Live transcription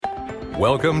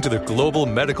Welcome to the Global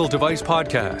Medical Device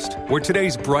Podcast, where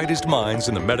today's brightest minds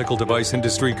in the medical device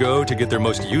industry go to get their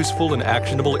most useful and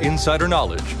actionable insider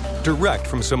knowledge direct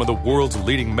from some of the world's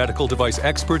leading medical device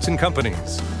experts and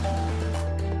companies.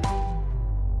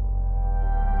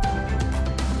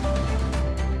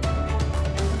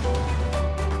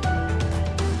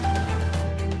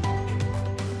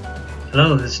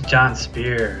 Hello, this is John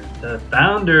Spear, the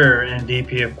founder and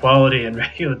VP of Quality and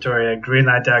Regulatory at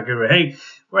Greenlight.Guru. Hey,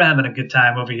 we're having a good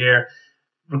time over here,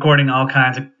 recording all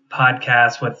kinds of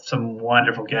podcasts with some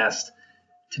wonderful guests.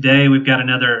 Today, we've got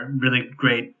another really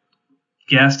great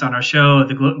guest on our show,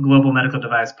 the Global Medical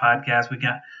Device Podcast. We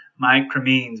got Mike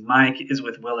Cremins. Mike is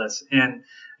with Willis. And,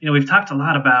 we've talked a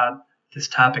lot about this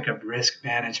topic of risk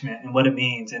management and what it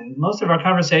means. And most of our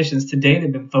conversations to date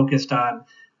have been focused on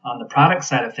the product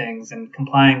side of things and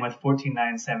complying with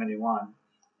 14971.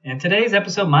 In today's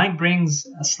episode, Mike brings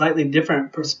a slightly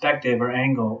different perspective or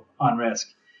angle on risk.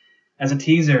 As a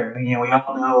teaser, we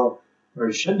all know,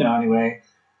 or should know anyway,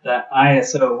 that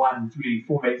ISO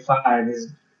 13485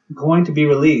 is going to be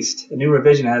released. A new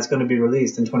revision is going to be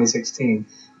released in 2016,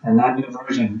 and that new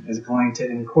version is going to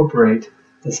incorporate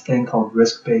this thing called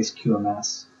risk-based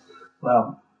QMS.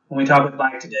 Well, when we talk with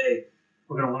Mike today,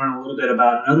 we're going to learn a little bit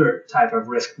about another type of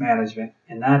risk management,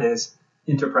 and that is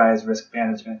enterprise risk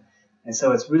management. And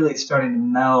so it's really starting to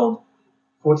meld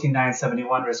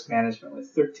 14971 risk management with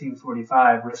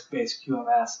 1345 risk-based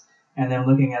QMS, and then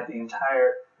looking at the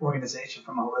entire organization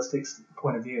from a holistic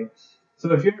point of view.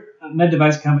 So if you're a med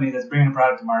device company that's bringing a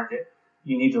product to market,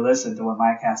 you need to listen to what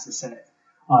Mike has to say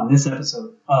on this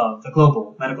episode of the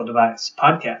Global Medical Device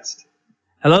Podcast.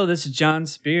 Hello, this is John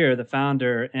Spear, the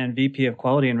founder and VP of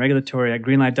Quality and Regulatory at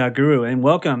Greenlight.Guru, and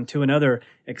welcome to another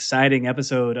exciting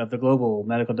episode of the Global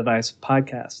Medical Device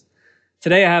Podcast.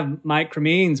 Today I have Mike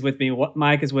Cremins with me.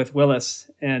 Mike is with Willis,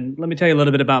 and let me tell you a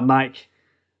little bit about Mike.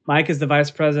 Mike is the Vice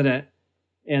President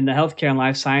in the Healthcare and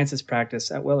Life Sciences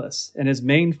practice at Willis, and his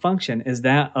main function is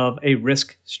that of a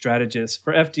risk strategist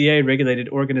for FDA-regulated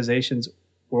organizations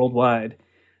worldwide.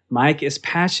 Mike is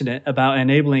passionate about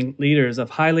enabling leaders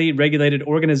of highly regulated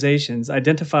organizations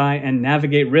identify and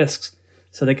navigate risks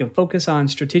so they can focus on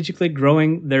strategically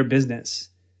growing their business.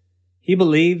 He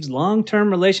believes long-term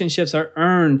relationships are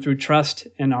earned through trust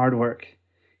and hard work.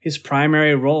 His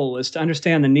primary role is to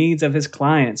understand the needs of his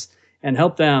clients and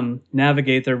help them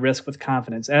navigate their risk with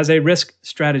confidence. As a risk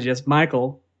strategist,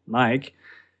 Mike,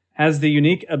 has the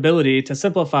unique ability to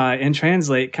simplify and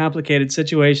translate complicated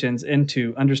situations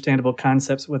into understandable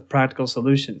concepts with practical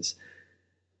solutions.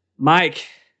 Mike,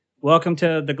 welcome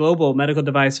to the Global Medical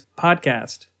Device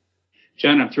Podcast.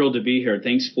 John, I'm thrilled to be here.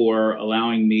 Thanks for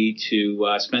allowing me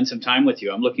to spend some time with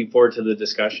you. I'm looking forward to the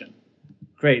discussion.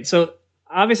 Great. So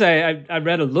obviously I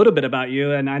read a little bit about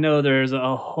you, and I know there's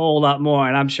a whole lot more,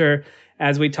 and I'm sure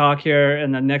as we talk here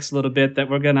in the next little bit that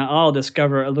we're going to all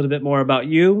discover a little bit more about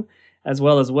you as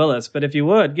well as Willis. But if you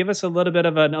would, give us a little bit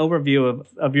of an overview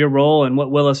of your role and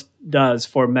what Willis does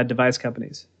for med device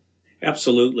companies.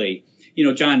 Absolutely.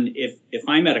 John, if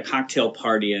I'm at a cocktail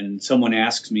party and someone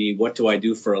asks me, what do I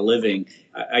do for a living?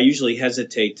 I usually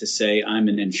hesitate to say I'm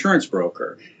an insurance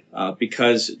broker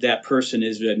because that person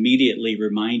is immediately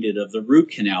reminded of the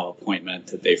root canal appointment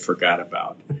that they forgot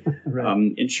about.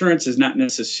 Right. Insurance is not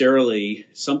necessarily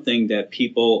something that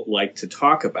people like to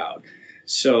talk about.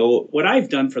 So what I've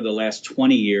done for the last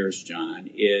 20 years, John,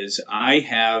 is I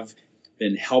have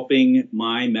been helping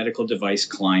my medical device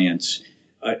clients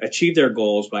achieve their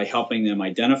goals by helping them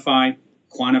identify,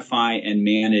 quantify, and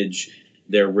manage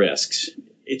their risks.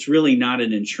 It's really not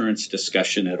an insurance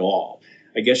discussion at all.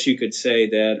 I guess you could say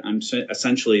that I'm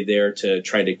essentially there to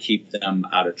try to keep them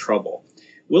out of trouble.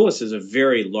 Willis is a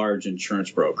very large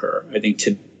insurance broker. I think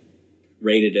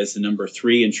rated as the number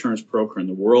 3 insurance broker in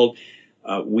the world.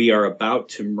 We are about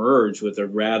to merge with a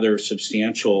rather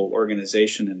substantial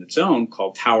organization in its own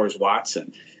called Towers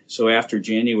Watson. So after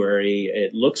January,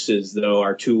 it looks as though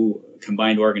our two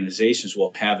combined organizations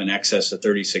will have in excess of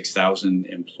 36,000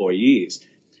 employees.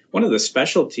 One of the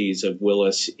specialties of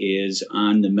Willis is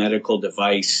on the medical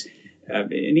device,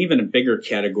 and even a bigger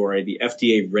category, the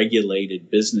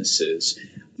FDA-regulated businesses,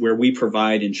 where we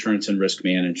provide insurance and risk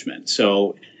management.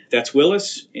 So that's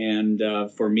Willis, and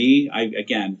for me,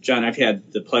 John, I've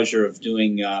had the pleasure of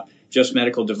doing just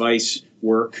medical device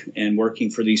work and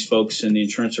working for these folks in the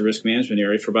insurance and risk management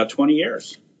area for about 20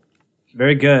 years.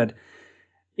 Very good.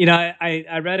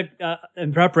 I read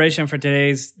in preparation for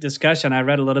today's discussion, I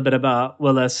read a little bit about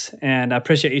Willis, and I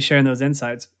appreciate you sharing those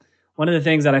insights. One of the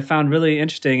things that I found really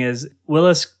interesting is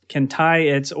Willis can tie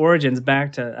its origins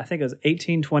back to, I think it was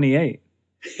 1828.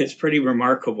 It's pretty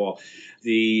remarkable.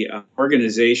 The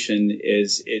organization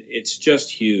it's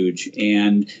just huge,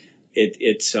 and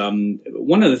it's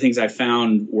one of the things I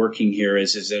found working here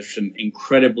is there's some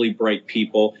incredibly bright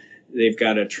people. They've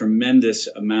got a tremendous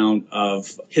amount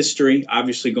of history,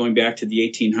 obviously going back to the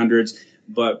 1800s.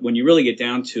 But when you really get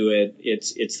down to it,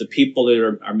 it's the people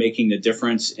that are making the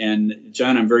difference. And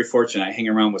John, I'm very fortunate. I hang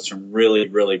around with some really,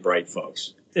 really bright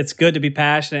folks. It's good to be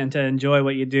passionate and to enjoy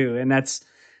what you do, and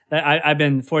I've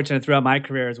been fortunate throughout my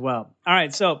career as well. All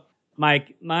right, so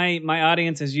Mike, my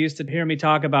audience is used to hear me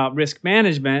talk about risk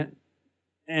management,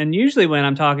 and usually when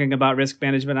I'm talking about risk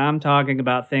management, I'm talking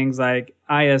about things like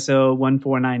ISO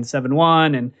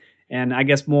 14971, and I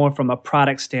guess more from a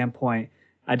product standpoint,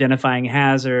 identifying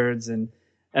hazards and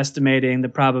estimating the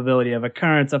probability of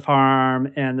occurrence of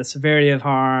harm and the severity of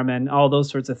harm and all those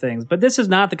sorts of things. But this is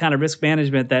not the kind of risk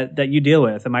management that you deal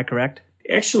with. Am I correct?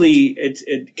 Actually,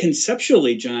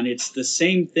 conceptually, John, it's the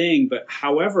same thing. But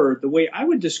however, the way I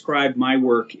would describe my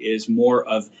work is more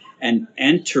of an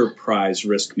enterprise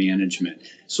risk management.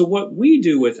 So what we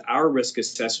do with our risk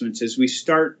assessments is we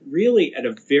start really at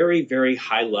a very, very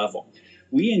high level.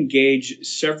 We engage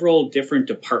several different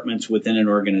departments within an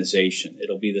organization.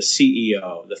 It'll be the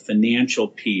CEO, the financial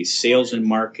piece, sales and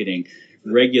marketing,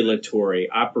 regulatory,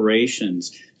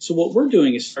 operations. So what we're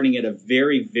doing is starting at a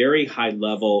very, very high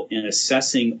level and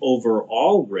assessing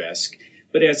overall risk.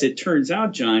 But as it turns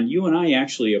out, John, you and I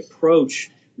actually approach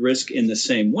risk in the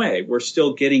same way. We're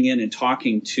still getting in and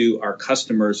talking to our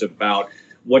customers about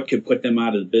what could put them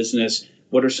out of the business.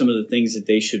 What are some of the things that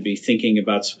they should be thinking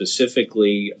about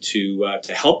specifically to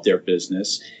help their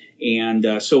business? And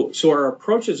so our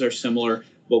approaches are similar,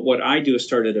 but what I do is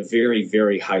start at a very,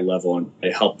 very high level and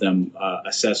I help them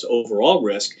assess overall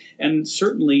risk. And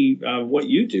certainly what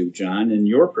you do, John, in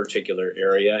your particular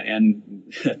area and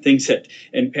things that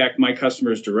impact my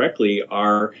customers directly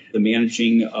are the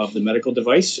managing of the medical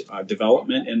device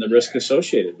development and the risk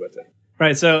associated with it.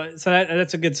 Right. So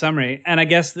that's a good summary. And I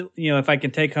guess, if I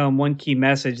can take home one key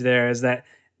message there is that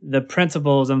the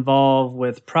principles involved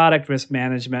with product risk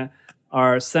management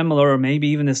are similar or maybe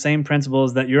even the same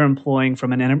principles that you're employing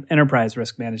from an enterprise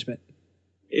risk management.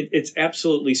 It's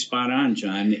absolutely spot on,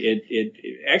 John.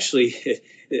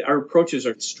 Our approaches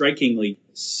are strikingly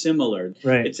similar.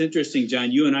 Right. It's interesting,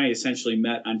 John, you and I essentially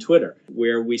met on Twitter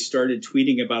where we started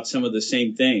tweeting about some of the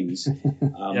same things,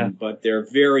 but they're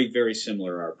very, very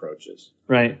similar, our approaches.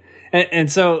 Right.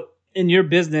 And so in your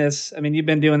business, I mean, you've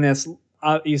been doing this,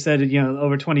 you said,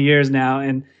 over 20 years now,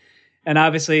 and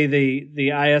obviously the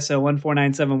ISO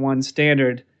 14971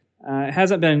 standard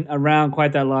hasn't been around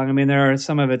quite that long. I mean, there are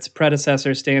some of its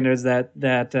predecessor standards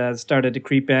that started to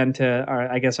creep into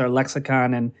our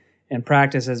lexicon and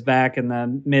practices back in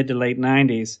the mid to late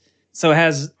 90s. So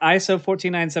has ISO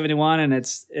 14971 and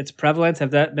its prevalence,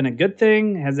 have that been a good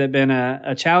thing? Has it been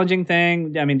a challenging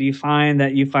thing? I mean, do you find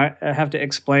that you have to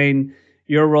explain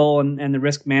your role in the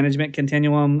risk management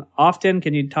continuum often?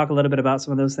 Can you talk a little bit about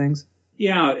some of those things?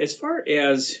 Yeah, as far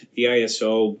as the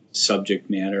ISO subject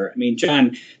matter, I mean,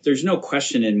 John, there's no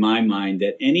question in my mind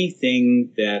that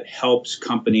anything that helps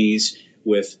companies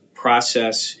with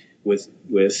process, with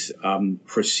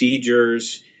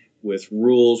procedures, with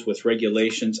rules, with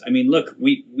regulations. I mean, look,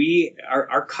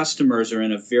 our customers are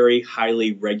in a very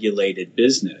highly regulated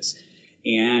business.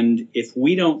 And if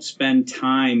we don't spend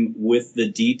time with the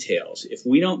details, if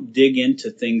we don't dig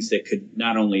into things that could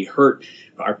not only hurt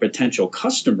our potential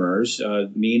customers,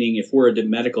 meaning if we're a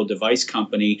medical device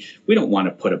company, we don't want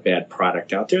to put a bad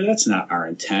product out there. That's not our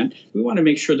intent. We want to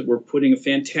make sure that we're putting a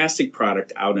fantastic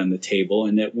product out on the table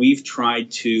and that we've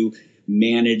tried to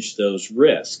manage those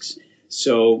risks.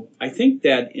 So I think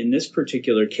that in this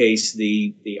particular case,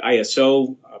 the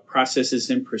ISO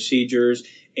processes and procedures,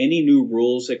 any new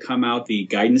rules that come out, the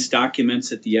guidance documents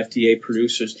that the FDA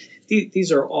produces,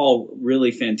 these are all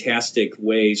really fantastic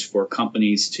ways for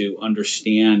companies to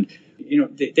understand.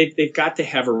 They've got to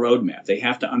have a roadmap. They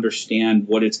have to understand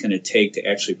what it's going to take to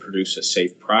actually produce a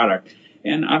safe product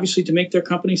and obviously to make their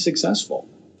company successful.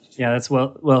 Yeah, that's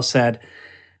well said.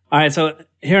 All right, so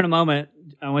here in a moment,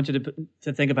 I want you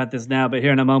to think about this now, but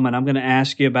here in a moment, I'm going to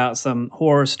ask you about some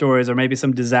horror stories or maybe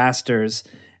some disasters.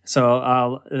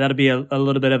 So that'll be a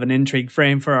little bit of an intrigue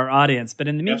frame for our audience. But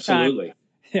in the meantime,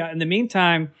 in the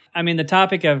meantime, I mean, the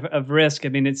topic of risk, I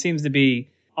mean, it seems to be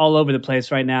all over the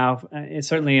place right now. It's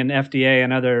certainly in FDA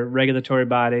and other regulatory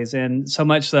bodies, and so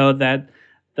much so that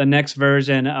the next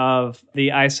version of the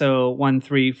ISO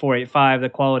 13485, the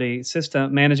quality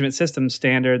system management system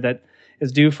standard that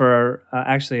is due for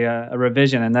actually a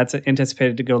revision, and that's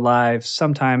anticipated to go live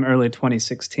sometime early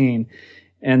 2016.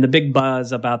 And the big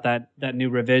buzz about that new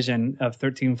revision of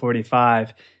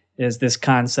 1345 is this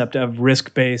concept of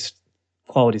risk-based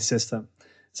quality system.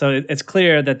 So it's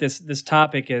clear that this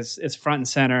topic is front and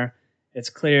center. It's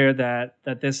clear that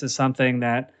this is something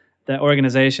that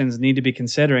organizations need to be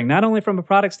considering, not only from a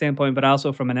product standpoint, but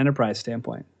also from an enterprise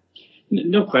standpoint.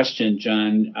 No question,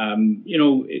 John.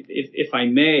 If I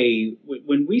may,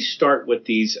 when we start with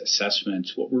these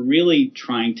assessments, what we're really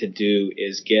trying to do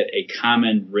is get a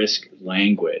common risk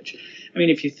language. I mean,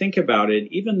 if you think about it,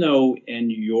 even though in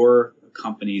your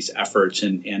company's efforts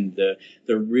and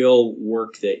the real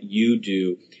work that you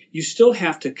do, you still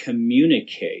have to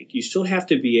communicate. You still have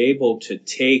to be able to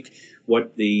take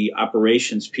what the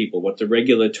operations people, what the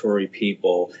regulatory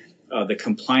people, the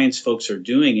compliance folks are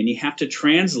doing, and you have to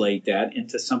translate that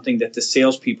into something that the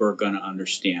salespeople are going to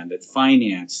understand, that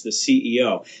finance, the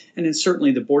CEO, and then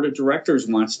certainly the board of directors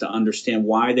wants to understand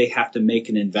why they have to make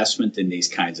an investment in these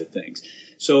kinds of things.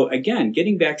 So again,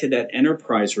 getting back to that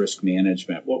enterprise risk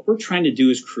management, what we're trying to do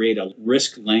is create a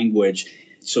risk language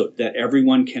so that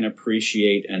everyone can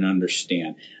appreciate and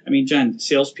understand. I mean, John,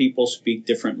 salespeople speak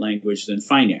different language than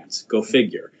finance. Go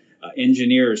figure.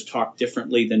 Engineers talk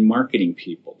differently than marketing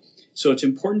people. So it's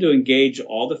important to engage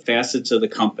all the facets of the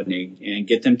company and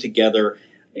get them together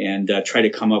and try to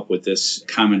come up with this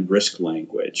common risk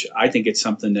language. I think it's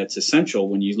something that's essential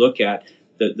when you look at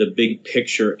the big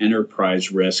picture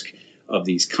enterprise risk of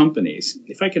these companies.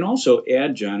 If I can also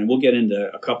add, John, and we'll get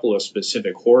into a couple of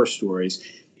specific horror stories,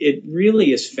 it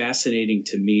really is fascinating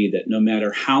to me that no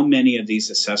matter how many of these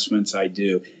assessments I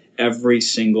do, every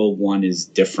single one is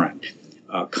different.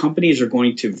 Companies are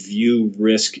going to view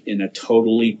risk in a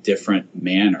totally different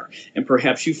manner. And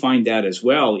perhaps you find that as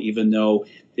well, even though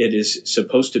it is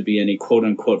supposed to be in a quote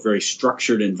unquote very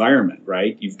structured environment,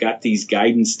 right? You've got these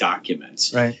guidance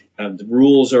documents. Right. The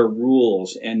rules are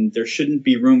rules, and there shouldn't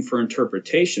be room for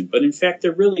interpretation. But in fact,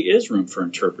 there really is room for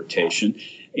interpretation.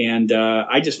 And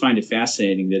I just find it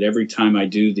fascinating that every time I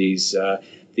do these,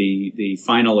 the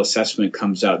final assessment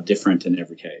comes out different in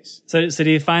every case. So do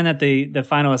you find that the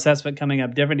final assessment coming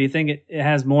up different? Do you think it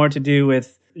has more to do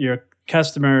with your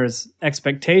customers'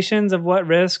 expectations of what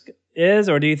risk is,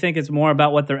 or do you think it's more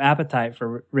about what their appetite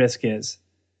for risk is?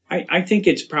 I think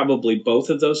it's probably both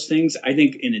of those things. I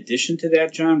think in addition to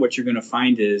that, John, what you're going to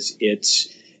find is it's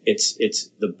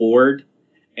the board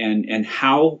and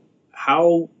how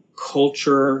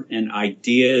culture and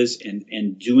ideas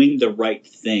and doing the right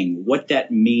thing, what that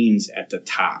means at the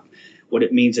top, what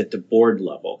it means at the board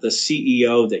level, the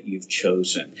CEO that you've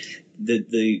chosen,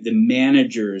 the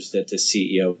managers that the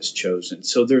CEO has chosen.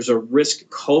 So there's a risk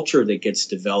culture that gets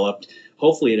developed,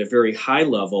 hopefully at a very high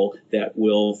level, that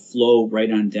will flow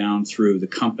right on down through the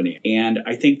company. And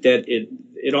I think that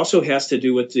it also has to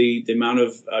do with the amount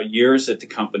of years that the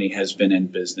company has been in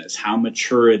business, how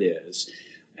mature it is.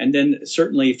 And then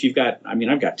certainly if you've got,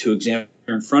 I've got two examples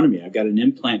here in front of me. I've got an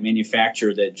implant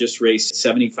manufacturer that just raised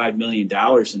 $75 million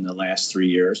in the last 3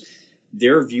 years.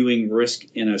 They're viewing risk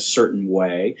in a certain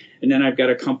way. And then I've got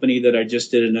a company that I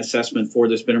just did an assessment for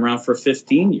that's been around for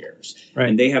 15 years. Right.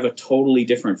 And they have a totally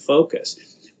different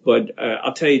focus. But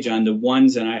I'll tell you, John, the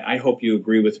ones, and I hope you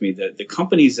agree with me, that the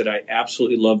companies that I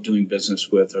absolutely love doing business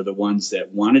with are the ones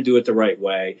that want to do it the right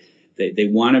way. They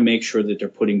want to make sure that they're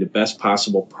putting the best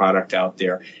possible product out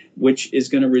there, which is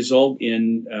going to result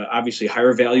in obviously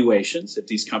higher valuations if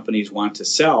these companies want to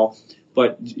sell.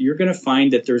 But you're going to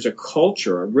find that there's a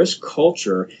culture, a risk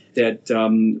culture, that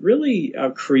really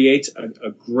creates a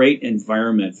great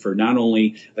environment for not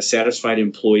only a satisfied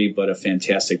employee, but a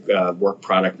fantastic work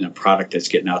product and a product that's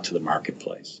getting out to the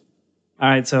marketplace. All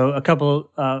right, so a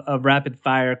couple of rapid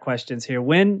fire questions here.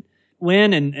 When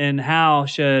and how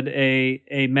should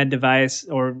a med device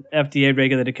or FDA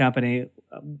regulated company,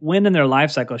 when in their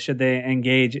life cycle should they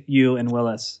engage you and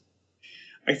Willis?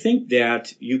 I think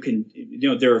that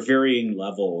there are varying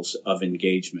levels of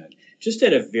engagement. Just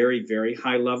at a very, very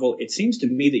high level, it seems to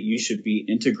me that you should be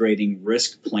integrating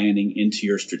risk planning into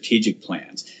your strategic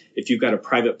plans. If you've got a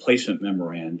private placement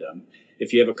memorandum,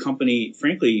 if you have a company,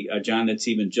 frankly, John, that's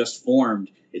even just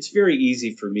formed, it's very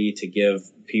easy for me to give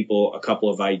people a couple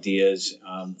of ideas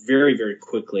very, very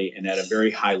quickly and at a very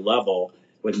high level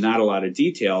with not a lot of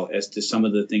detail as to some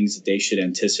of the things that they should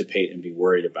anticipate and be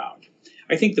worried about.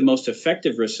 I think the most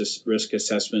effective risk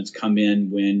assessments come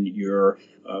in when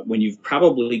you've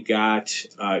probably got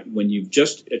when you've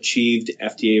just achieved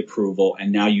FDA approval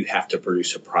and now you have to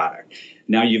produce a product.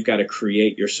 Now you've got to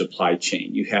create your supply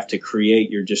chain. You have to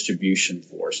create your distribution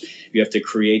force. You have to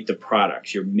create the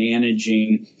products. You're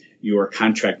managing your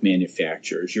contract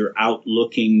manufacturers. You're out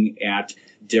looking at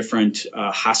different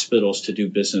hospitals to do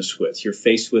business with. You're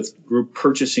faced with group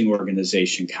purchasing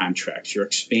organization contracts. You're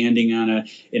expanding on an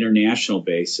international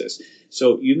basis.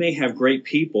 So you may have great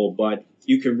people, but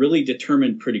you can really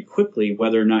determine pretty quickly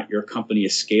whether or not your company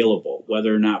is scalable,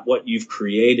 whether or not what you've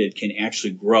created can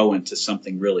actually grow into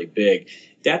something really big.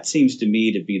 That seems to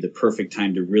me to be the perfect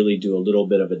time to really do a little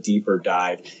bit of a deeper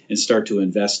dive and start to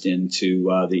invest into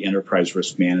the enterprise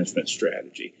risk management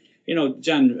strategy. You know,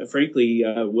 John, frankly,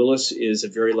 Willis is a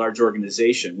very large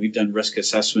organization. We've done risk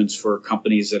assessments for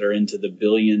companies that are into the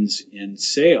billions in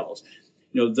sales.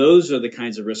 You know, those are the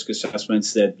kinds of risk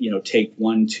assessments that, you know, take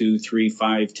 1, 2, 3,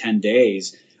 5, 10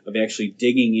 days of actually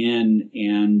digging in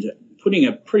and putting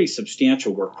a pretty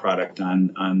substantial work product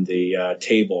on the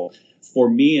table. For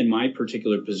me, in my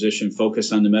particular position,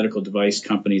 focused on the medical device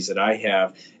companies that I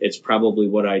have, it's probably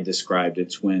what I described.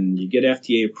 It's when you get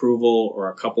FDA approval or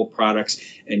a couple products,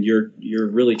 and you're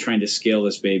really trying to scale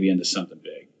this baby into something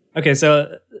big. Okay,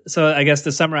 so I guess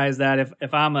to summarize that,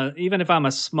 if I'm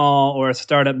a small or a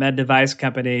startup med device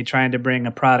company trying to bring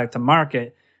a product to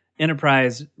market,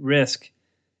 enterprise risk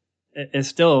is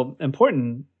still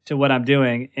important to what I'm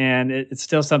doing, and it's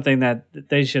still something that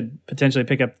they should potentially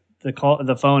pick up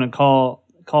the phone and call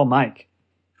Mike.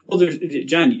 Well,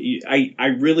 John,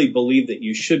 I really believe that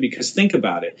you should, because think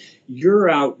about it. You're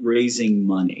out raising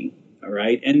money, all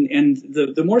right? And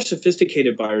the more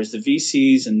sophisticated buyers, the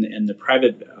VCs and the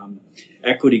private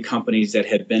equity companies that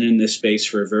have been in this space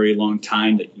for a very long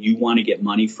time that you want to get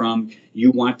money from,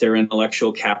 you want their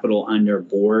intellectual capital on their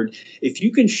board. If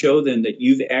you can show them that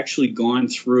you've actually gone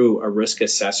through a risk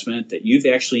assessment, that you've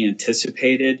actually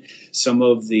anticipated some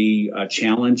of the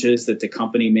challenges that the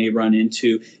company may run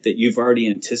into, that you've already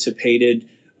anticipated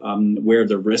where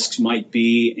the risks might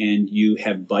be, and you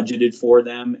have budgeted for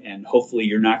them, and hopefully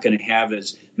you're not going to have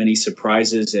as many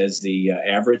surprises as the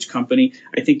average company,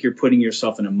 I think you're putting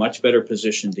yourself in a much better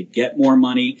position to get more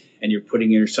money, and you're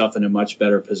putting yourself in a much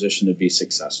better position to be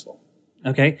successful.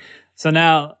 Okay. So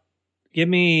now give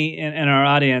me and our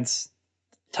audience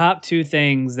top 2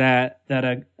 things that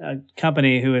a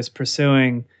company who is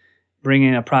pursuing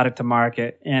bringing a product to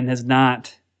market and has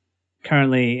not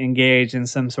currently engaged in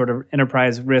some sort of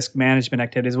enterprise risk management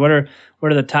activities. What are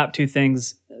the top 2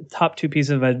 pieces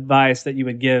of advice that you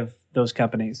would give those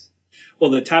companies? Well,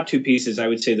 the top 2 pieces, I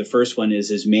would say the first one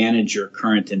is manage your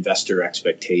current investor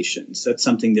expectations. That's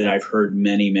something that I've heard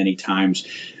many, many times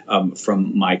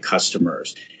from my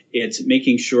customers. It's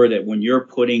making sure that when you're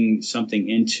putting something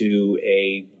into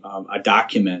a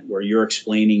document where you're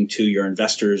explaining to your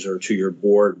investors or to your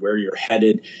board where you're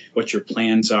headed, what your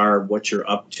plans are, what you're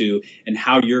up to, and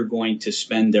how you're going to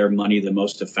spend their money the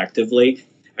most effectively,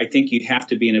 I think you have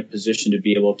to be in a position to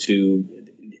be able to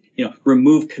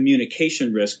remove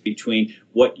communication risk between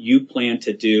what you plan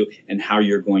to do and how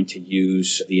you're going to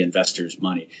use the investors'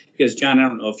 money. Because, John, I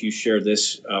don't know if you share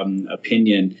this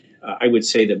opinion. I would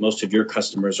say that most of your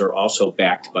customers are also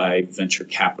backed by venture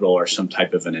capital or some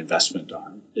type of an investment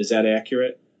arm. Is that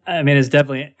accurate? I mean, it's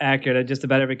definitely accurate. Just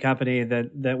about every company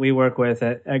that we work with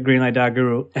at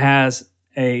Greenlight.Guru has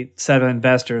a set of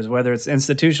investors, whether it's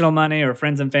institutional money or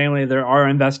friends and family, there are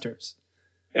investors.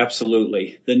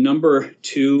 Absolutely. The number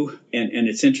 2, and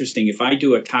it's interesting, if I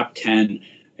do a top 10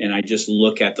 and I just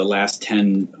look at the last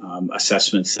 10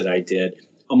 assessments that I did,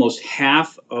 almost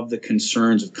half of the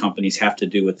concerns of companies have to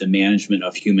do with the management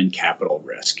of human capital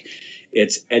risk.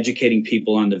 It's educating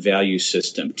people on the value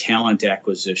system, talent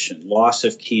acquisition, loss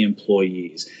of key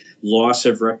employees, loss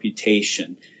of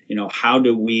reputation. How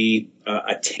do we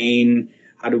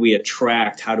how do we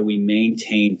attract, how do we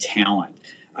maintain talent?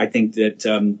 I think that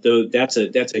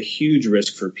that's a huge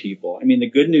risk for people. I mean, the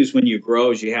good news when you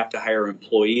grow is you have to hire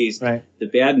employees. Right. The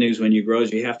bad news when you grow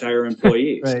is you have to hire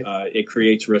employees. Right. It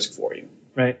creates risk for you.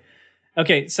 Right.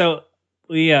 Okay. So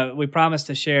we promised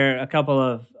to share a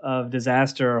couple of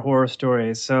disaster or horror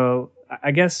stories. So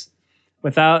I guess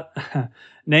without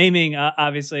naming,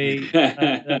 obviously,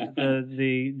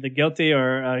 the guilty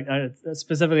or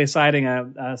specifically citing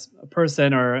a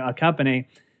person or a company,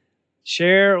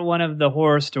 share one of the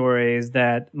horror stories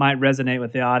that might resonate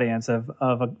with the audience of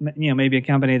maybe a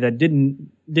company that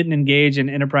didn't engage in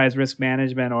enterprise risk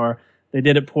management, or they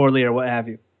did it poorly, or what have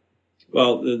you.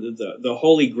 Well, the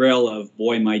holy grail of,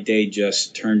 boy, my day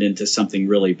just turned into something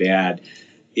really bad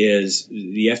is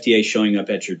the FDA showing up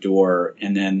at your door,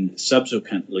 and then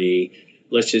subsequently,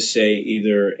 let's just say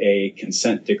either a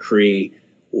consent decree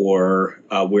or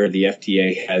where the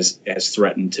FDA has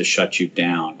threatened to shut you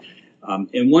down.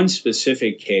 In one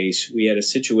specific case, we had a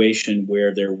situation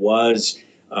where there was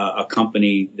a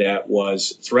company that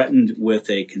was threatened with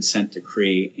a consent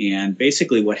decree. And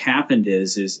basically what happened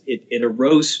is it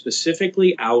arose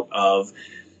specifically out of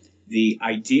the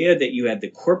idea that you had the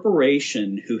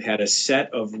corporation who had a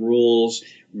set of rules,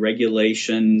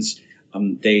 regulations,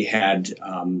 they had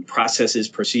processes,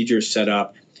 procedures set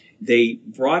up. They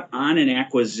brought on an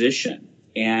acquisition,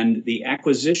 and the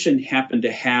acquisition happened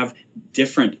to have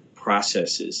different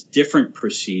processes, different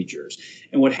procedures.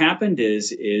 And what happened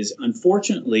is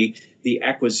unfortunately, the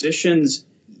acquisitions,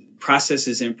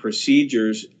 processes, and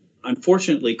procedures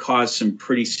unfortunately caused some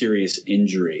pretty serious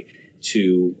injury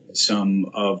to some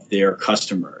of their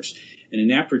customers. And in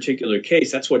that particular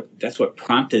case, that's what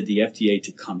prompted the FDA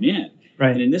to come in.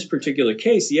 Right. And in this particular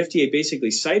case, the FDA basically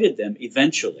cited them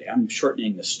eventually. I'm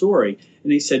shortening the story.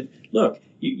 And they said, look,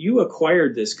 you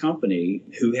acquired this company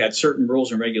who had certain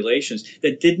rules and regulations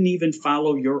that didn't even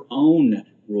follow your own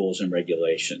rules and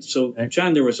regulations. So,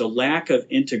 John, there was a lack of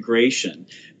integration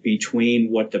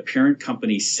between what the parent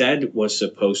company said was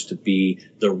supposed to be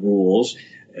the rules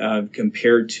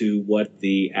compared to what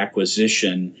the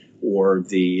acquisition or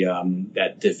the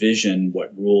that division,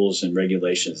 what rules and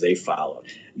regulations they followed.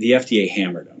 The FDA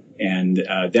hammered them. And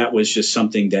that was just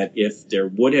something that if there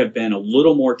would have been a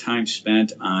little more time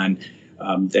spent on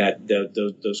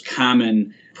those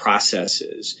common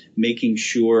processes, making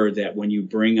sure that when you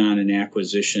bring on an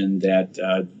acquisition that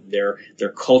their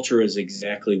culture is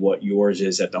exactly what yours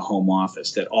is at the home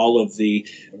office, that all of the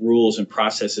rules and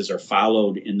processes are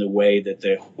followed in the way that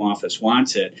the home office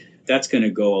wants it, that's going to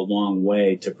go a long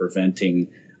way to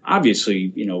preventing,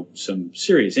 obviously, some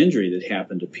serious injury that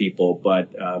happened to people. But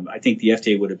I think the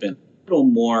FDA would have been a little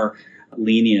more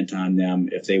lenient on them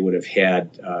if they would have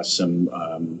had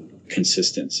some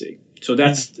consistency. So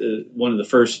that's one of the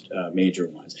first major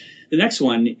ones. The next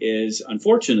one is,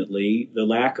 unfortunately, the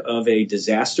lack of a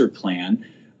disaster plan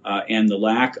and the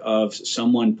lack of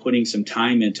someone putting some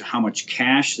time into how much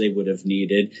cash they would have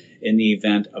needed in the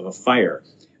event of a fire.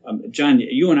 John,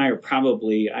 you and I are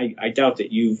probably, I doubt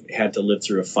that you've had to live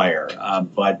through a fire,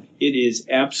 but it is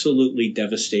absolutely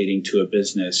devastating to a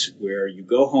business where you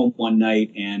go home one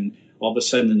night and all of a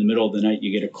sudden in the middle of the night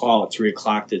you get a call at 3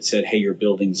 o'clock that said, hey, your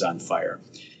building's on fire.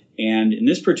 And in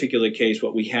this particular case,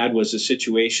 what we had was a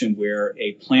situation where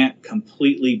a plant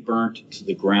completely burnt to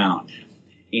the ground.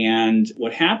 And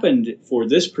what happened for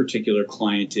this particular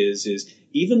client is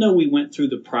even though we went through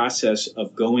the process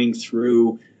of going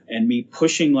through and me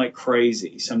pushing like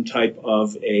crazy, some type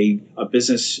of a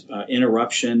business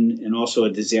interruption and also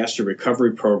a disaster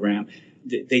recovery program,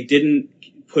 they didn't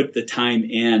put the time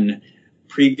in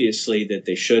previously that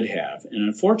they should have. And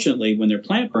unfortunately, when their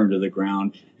plant burned to the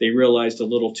ground, they realized a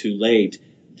little too late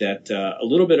that a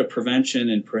little bit of prevention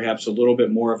and perhaps a little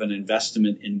bit more of an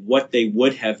investment in what they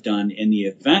would have done in the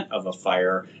event of a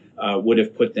fire would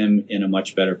have put them in a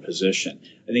much better position.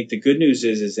 I think the good news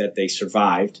is that they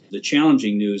survived. The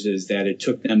challenging news is that it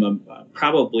took them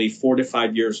probably 4 to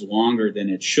 5 years longer than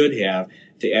it should have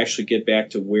to actually get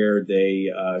back to where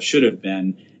they should have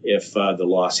been if the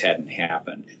loss hadn't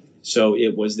happened. So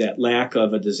it was that lack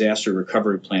of a disaster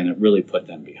recovery plan that really put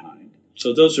them behind.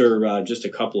 So those are just a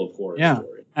couple of horror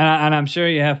stories. And I'm sure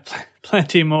you have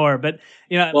plenty more, but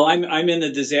well, I'm in the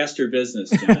disaster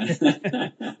business,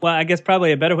 John. Well, I guess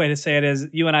probably a better way to say it is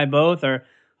you and I both are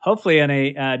hopefully in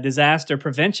a disaster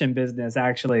prevention business,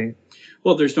 actually.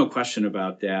 Well, there's no question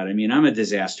about that. I mean, I'm a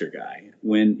disaster guy.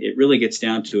 When it really gets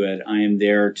down to it, I am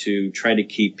there to try to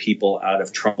keep people out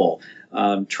of trouble.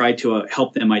 Try to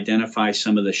help them identify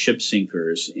some of the ship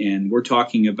sinkers. And we're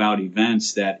talking about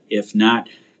events that, if not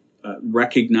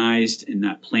recognized and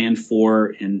not planned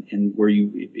for, and where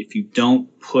if you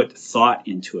don't put thought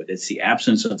into it, it's the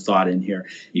absence of thought in here,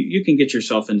 you can get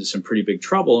yourself into some pretty big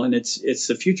trouble. And it's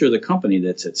the future of the company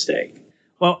that's at stake.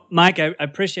 Well, Mike, I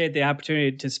appreciate the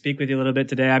opportunity to speak with you a little bit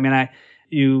today. I mean,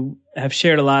 you have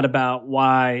shared a lot about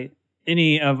why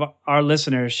any of our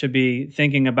listeners should be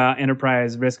thinking about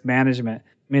enterprise risk management.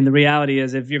 I mean, the reality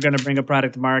is if you're going to bring a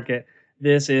product to market,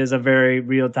 this is a very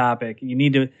real topic. You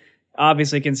need to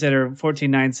obviously consider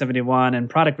 14971 and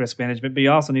product risk management, but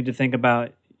you also need to think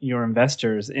about your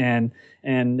investors and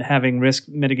having risk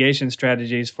mitigation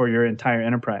strategies for your entire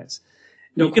enterprise.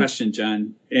 No question,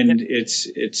 John. And it's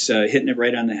hitting it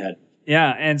right on the head.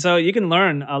 Yeah. And so you can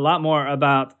learn a lot more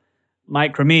about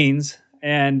Mike Cremins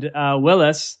and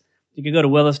Willis. You can go to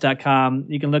willis.com.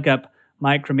 You can look up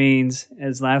Mike Cremins,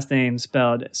 his last name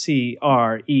spelled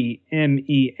Cremeans.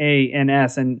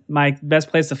 And Mike, best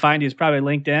place to find you is probably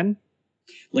LinkedIn.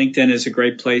 LinkedIn is a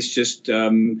great place. Just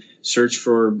search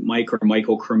for Mike or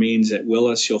Michael Cremins at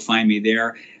Willis. You'll find me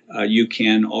there. You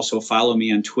can also follow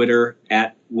me on Twitter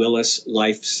at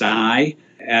WillisLifeSci.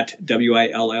 at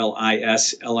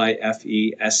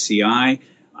WILLISLIFESCI.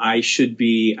 I should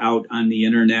be out on the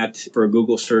internet for a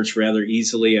Google search rather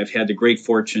easily. I've had the great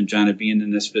fortune, John, of being in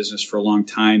this business for a long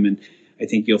time, and I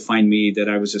think you'll find me that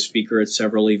I was a speaker at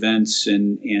several events,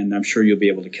 and I'm sure you'll be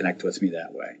able to connect with me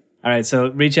that way. All right, so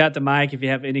reach out to Mike if you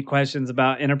have any questions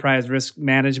about enterprise risk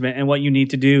management and what you need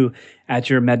to do at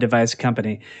your med device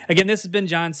company. Again, this has been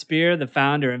John Spear, the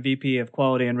founder and VP of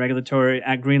Quality and Regulatory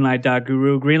at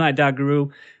Greenlight.Guru. Greenlight.Guru,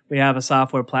 we have a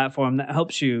software platform that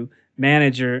helps you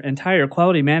manage your entire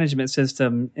quality management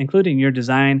system, including your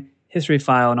design history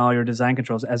file and all your design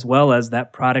controls, as well as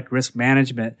that product risk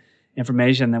management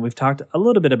information that we've talked a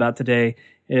little bit about today.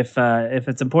 If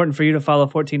it's important for you to follow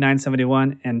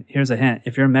 14971, and here's a hint,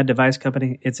 if you're a med device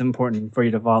company, it's important for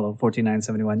you to follow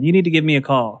 14971. You need to give me a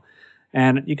call.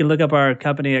 And you can look up our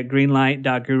company at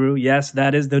greenlight.guru. Yes,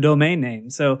 that is the domain name.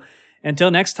 So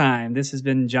until next time, this has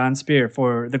been John Spear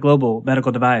for the Global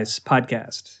Medical Device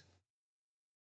Podcast.